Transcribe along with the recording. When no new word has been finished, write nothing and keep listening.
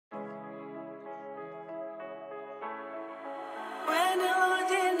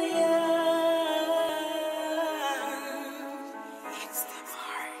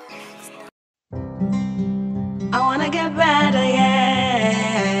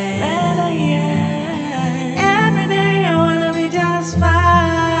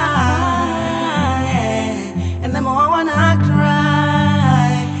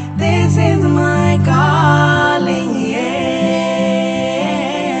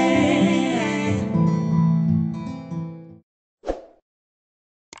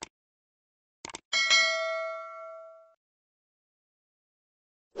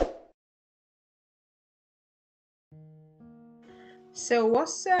So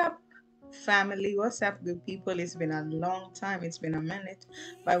what's up, family? What's up, good people? It's been a long time. It's been a minute,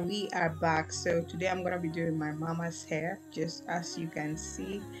 but we are back. So today I'm gonna be doing my mama's hair. Just as you can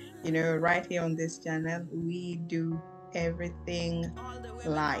see, right here on this channel, we do everything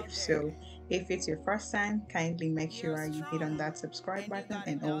live. So if it's your first time, kindly make sure you hit on that subscribe button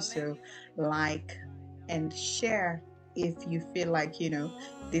and also like and share if you feel like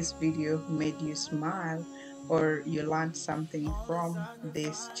this video made you smile or you learned something from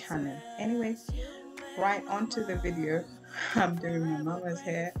this channel. Anyway, right onto the video. I'm doing my mama's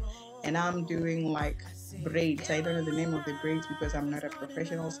hair and I'm doing like braids. I don't know the name of the braids because I'm not a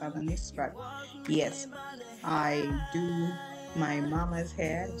professional Southernist, but yes, I do my mama's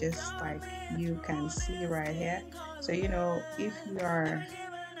hair just like you can see right here. So if you are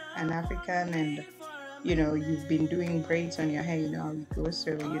an African and you've been doing braids on your hair, you know how it goes.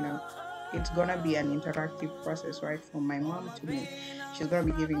 So it's gonna be an interactive process, right, from my mom to me. She's gonna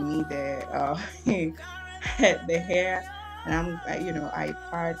be giving me the the hair, and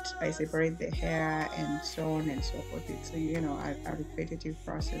I separate the hair and so on and so forth. It's a repetitive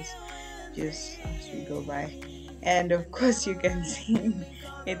process just as we go by. And of course you can see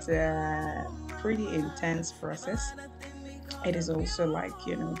it's a pretty intense process. It is also like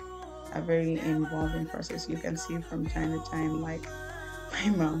a very involving process. You can see from time to time like my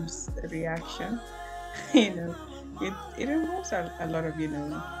mom's reaction. you know it involves a lot of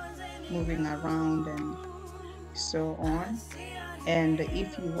moving around and so on. And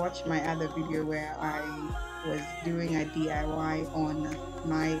if you watch my other video where I was doing a DIY on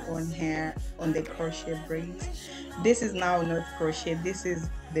my own hair on the crochet braids, this is now not crochet, this is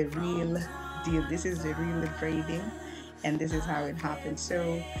the real deal, this is the real braiding, and this is how it happens.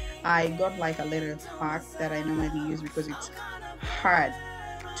 So I got like a little hack that I normally use because it's hard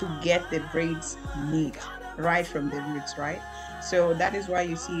to get the braids neat right from the roots, right? So that is why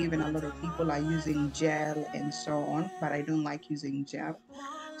you see even a lot of people are using gel and so on, but I don't like using gel,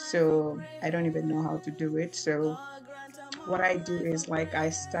 so I don't even know how to do it. So what I do is like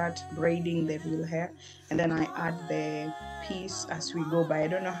I start braiding the real hair and then I add the piece as we go by. I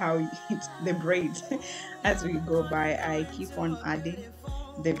don't know how it's the braids as we go by. I keep on adding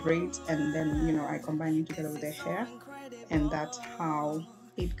the braids and then I combine it together with the hair, and that's how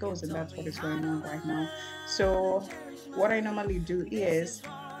it goes, and that's what is going on right now. So what I normally do is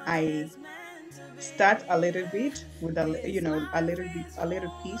I start a little bit with a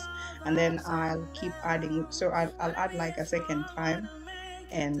little piece, and then I'll keep adding. So I'll add like a second time,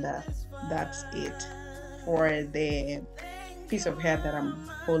 and that's it for the piece of hair that I'm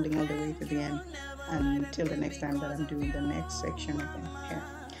holding all the way to the end until the next time that I'm doing the next section of the hair.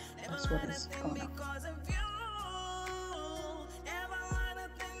 That's what is going on.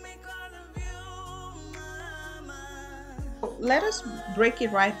 Let us break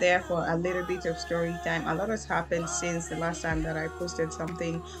it right there for a little bit of story time. A lot has happened since the last time that I posted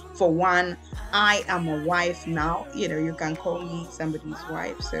something. For one, I am a wife now. You can call me somebody's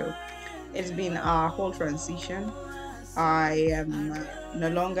wife. So it's been a whole transition. I am no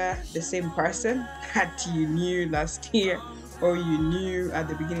longer the same person that you knew last year or you knew at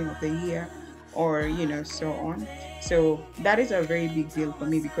the beginning of the year, or so on. So that is a very big deal for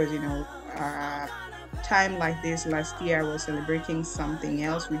me because time like this last year I was celebrating something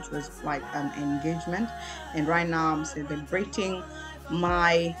else, which was like an engagement, and right now I'm celebrating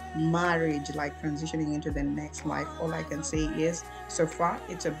my marriage, like transitioning into the next life. All I can say is so far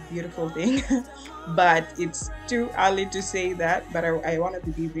it's a beautiful thing but it's too early to say that, but I want to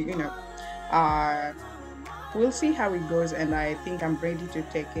be uh we'll see how it goes, and I think I'm ready to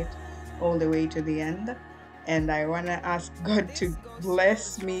take it all the way to the end. And I want to ask God to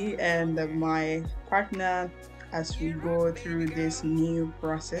bless me and my partner as we go through this new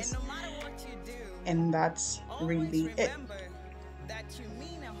process. And that's really it.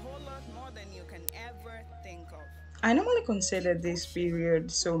 I normally consider this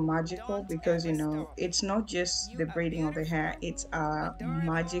period so magical because it's not just the braiding of the hair, it's a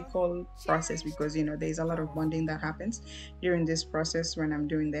magical process because there's a lot of bonding that happens during this process when I'm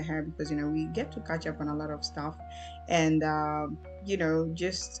doing the hair, because we get to catch up on a lot of stuff and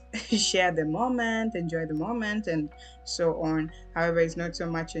just share the moment, enjoy the moment, and so on. However, it's not so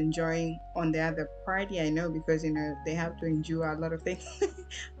much enjoying on the other party, I know, because they have to endure a lot of things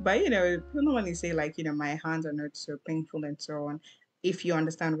but people normally say like my hands are not so painful and so on. If you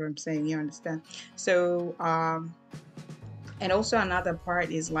understand what I'm saying, you understand. So and also another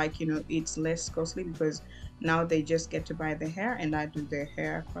part is like it's less costly because now they just get to buy the hair and I do their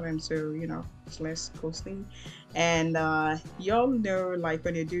hair for them, so it's less costly. And y'all know, like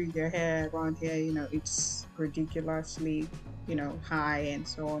when you do your hair around here, it's ridiculously high and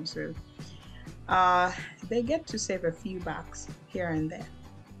so on. So uh, they get to save a few bucks here and there.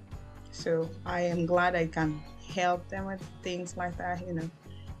 So I am glad I can help them with things like that.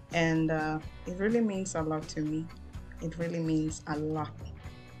 And it really means a lot to me. It really means a lot.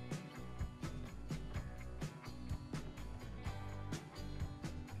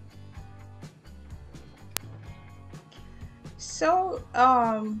 So,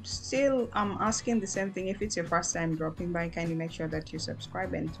 still, I'm asking the same thing. If it's your first time dropping by, kindly make sure that you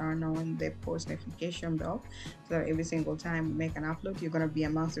subscribe and turn on the post notification bell so that every single time we make an upload, you're going to be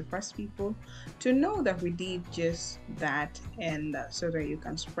amongst the first people to know that we did just that, and so that you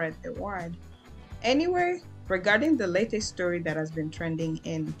can spread the word. Anyway, regarding the latest story that has been trending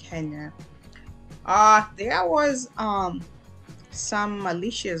in Kenya, there was some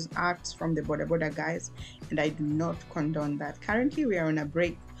malicious acts from the border guys, and I do not condone that. Currently, we are on a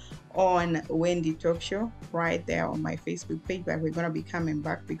break on Wendy Talk Show right there on my Facebook page, but we're gonna be coming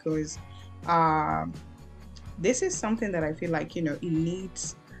back because this is something that I feel like it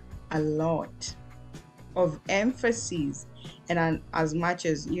needs a lot of emphasis, and as much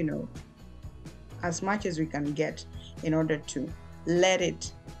as as much as we can get in order to let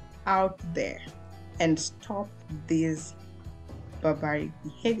it out there and stop these barbaric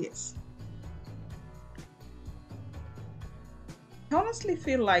behaviors. I honestly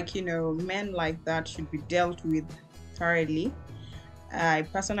feel like men like that should be dealt with thoroughly. I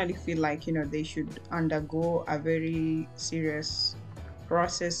personally feel like they should undergo a very serious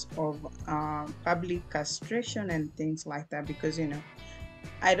process of public castration and things like that, because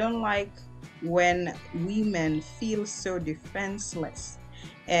I don't like when women feel so defenseless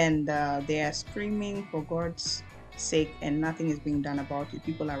and they are screaming for God's sake and nothing is being done about it.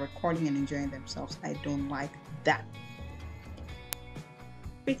 People are recording and enjoying themselves. I don't like that.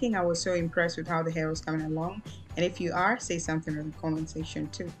 Speaking, I was so impressed with how the hair was coming along, and if you are, say something in the comment section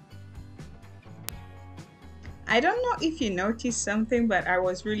too. I don't know if you noticed something, but I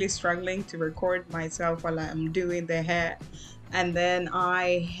was really struggling to record myself while I'm doing the hair, and then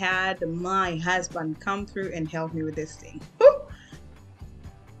I had my husband come through and help me with this thing. Woo!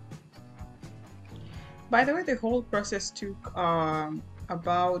 By the way, the whole process took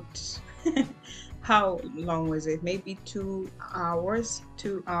about how long was it? Maybe 2 hours,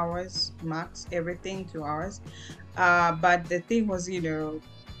 2 hours max, everything 2 hours. But the thing was,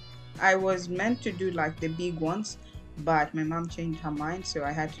 I was meant to do like the big ones, but my mom changed her mind, so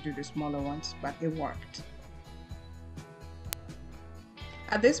I had to do the smaller ones, but it worked.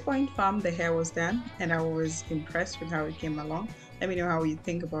 At this point, fam, the hair was done, and I was impressed with how it came along. Let me know how you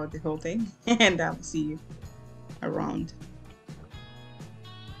think about the whole thing, and I'll see you around.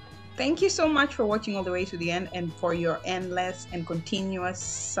 Thank you so much for watching all the way to the end and for your endless and continuous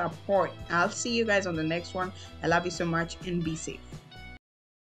support. I'll see you guys on the next one. I love you so much, and be safe.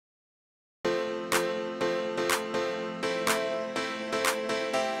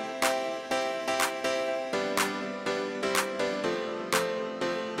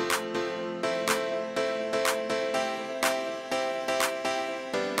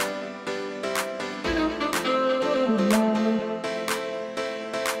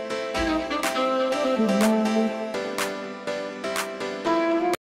 Hello.